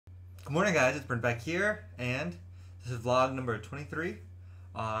Good morning, guys. It's Brent back here, and this is vlog number 23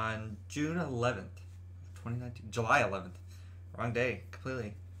 on June 11th, 2019. July 11th. Wrong day,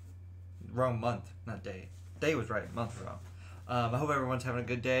 completely. Wrong month, not day. Day was right, month was wrong. I hope everyone's having a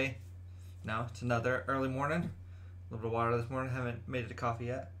good day. No, it's another early morning. A little bit of water this morning. Haven't made it to coffee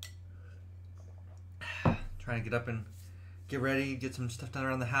yet. Trying to get up and get ready, get some stuff done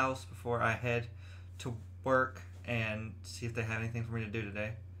around the house before I head to work and see if they have anything for me to do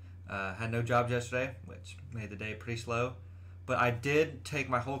today. Had no jobs yesterday, which made the day pretty slow. But I did take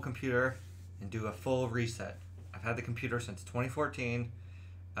my whole computer and do a full reset. I've had the computer since 2014.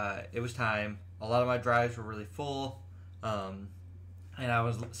 It was time. A lot of my drives were really full. And I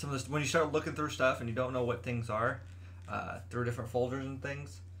was when you start looking through stuff and you don't know what things are through different folders and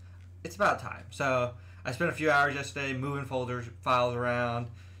things, it's about time. So I spent a few hours yesterday moving files around,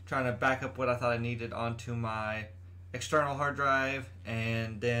 trying to back up what I thought I needed onto my external hard drive,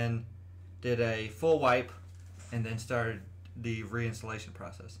 and then did a full wipe and then started the reinstallation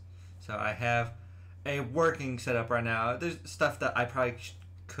process. So I have a working setup right now. There's stuff that I probably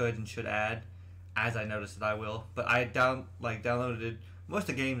could and should add as I notice that I will, but I downloaded most of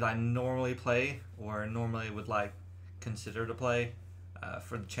the games I normally play or normally would consider to play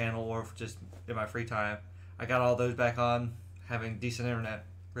for the channel or for just in my free time. I got all those back on. Having decent internet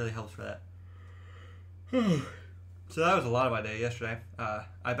really helps for that. So that was a lot of my day yesterday.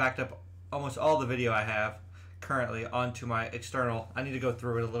 I backed up almost all the video I have currently onto my external. I need to go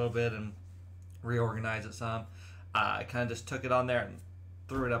through it a little bit and reorganize it some. I kind of just took it on there and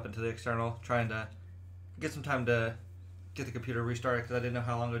threw it up into the external, trying to get some time to get the computer restarted because I didn't know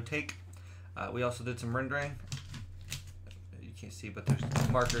how long it would take. We also did some rendering. You can't see, but there's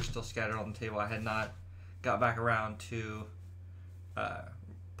markers still scattered on the table. I had not got back around to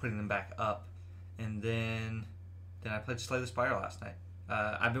putting them back up. And then I played Slay the Spire last night.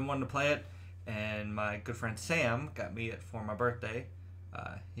 I've been wanting to play it, and my good friend Sam got me it for my birthday.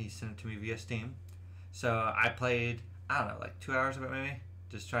 He sent it to me via Steam. So I played, I don't know, like 2 hours of it maybe,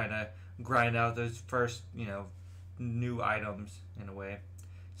 just trying to grind out those first, new items in a way.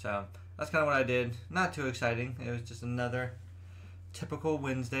 So that's kind of what I did. Not too exciting. It was just another typical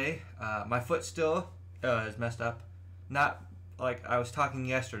Wednesday. My foot still is messed up. Not like I was talking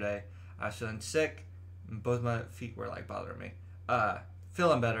yesterday. I was feeling sick. Both my feet were bothering me.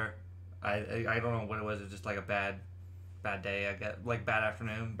 Feeling better. I don't know what it was. It was just like a bad day. I get bad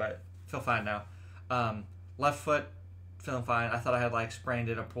afternoon, but feel fine now. Left foot feeling fine. I thought I had sprained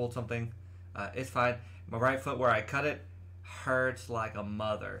it or pulled something. It's fine. My right foot where I cut it hurts like a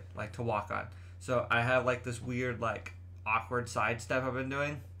mother, to walk on. So I have this weird awkward side step I've been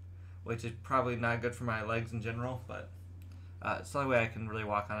doing, which is probably not good for my legs in general, but it's the only way I can really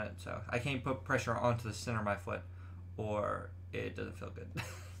walk on it. So I can't put pressure onto the center of my foot or it doesn't feel good.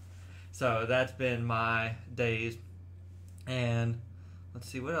 So that's been my days. And let's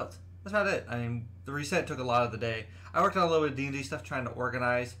see, what else? That's about it. I mean, the reset took a lot of the day. I worked on a little bit of D&D stuff trying to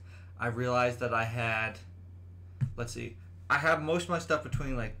organize. I realized that I had, let's see, I have most of my stuff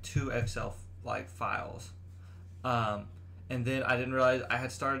between two Excel files. And then I didn't realize I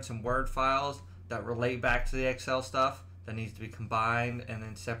had started some Word files that relate back to the Excel stuff that needs to be combined and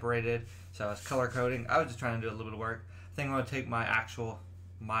then separated. So I was color coding. I was just trying to do a little bit of work. I think I'm going to take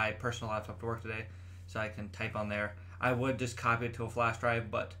my personal laptop to work today so I can type on there. I would just copy it to a flash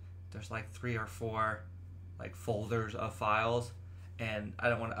drive, but there's 3 or 4 folders of files, and I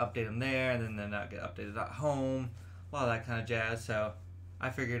don't want to update them there and then they're not get updated at home, all that kind of jazz. So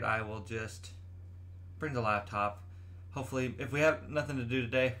I figured I will just bring the laptop. Hopefully, if we have nothing to do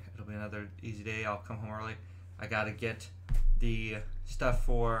today, it'll be another easy day. I'll come home early. I gotta get the stuff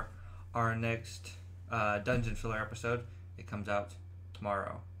for our next Dungeon Filler episode. It comes out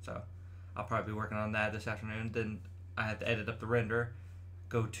tomorrow, so I'll probably be working on that this afternoon. Then I have to edit up the render,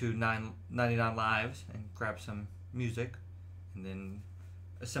 go to 99 Lives and grab some music, and then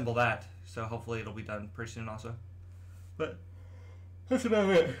assemble that. So hopefully it'll be done pretty soon also. But that's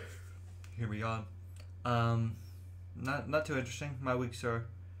about it. Here we go. Not too interesting. My weeks are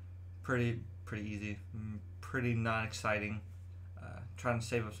pretty easy, pretty non-exciting. Trying to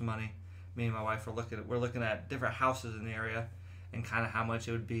save up some money. Me and my wife are looking at different houses in the area and kind of how much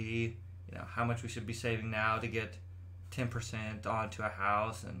it would be, how much we should be saving now to get 10% onto a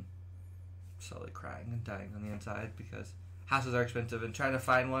house, and slowly crying and dying on the inside because houses are expensive, and trying to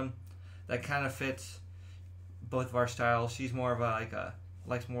find one that kind of fits both of our styles. She's more of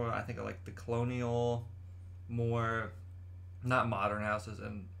likes more, I think, the colonial, more not modern houses,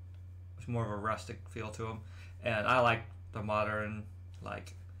 and it's more of a rustic feel to them. And I like the modern,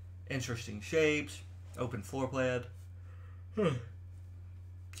 interesting shapes, open floor plan.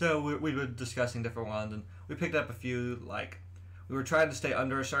 So we were discussing different ones, and we picked up a few. Like, we were trying to stay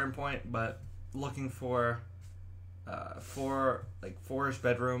under a certain point, but looking for four-ish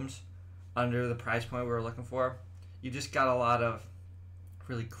bedrooms under the price point we were looking for. You just got a lot of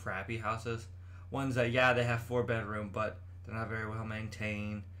really crappy houses. Ones that, yeah, they have 4-bedroom, but they're not very well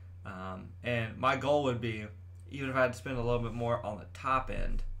maintained. And my goal would be, even if I had to spend a little bit more on the top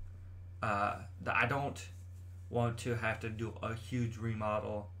end, that I don't want to have to do a huge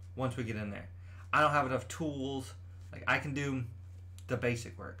remodel once we get in there. I don't have enough tools. Like, I can do the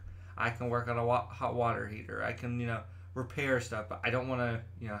basic work. I can work on a hot water heater. I can, repair stuff, but I don't want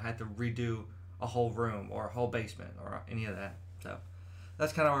to, have to redo a whole room or a whole basement or any of that. So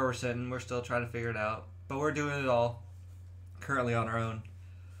that's kind of where we're sitting. We're still trying to figure it out, but we're doing it all currently on our own.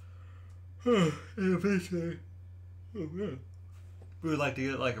 Eventually, we would like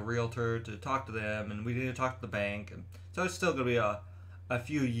to get like a realtor to talk to them, and we need to talk to the bank, and so it's still gonna be a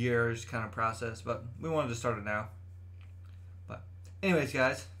few years kind of process, but we wanted to start it now. But anyways,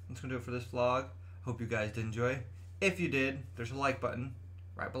 guys, that's gonna do it for this vlog. Hope you guys did enjoy. If you did, there's a like button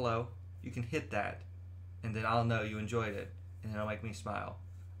right below. You can hit that, and then I'll know you enjoyed it, and it'll make me smile.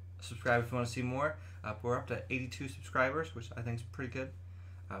 Subscribe if you want to see more. We're up to 82 subscribers, which I think is pretty good.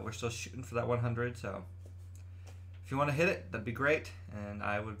 We're still shooting for that 100, so if you want to hit it, that'd be great, and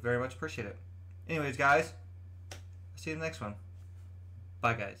I would very much appreciate it. Anyways, guys, I'll see you in the next one.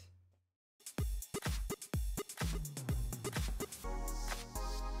 Bye, guys.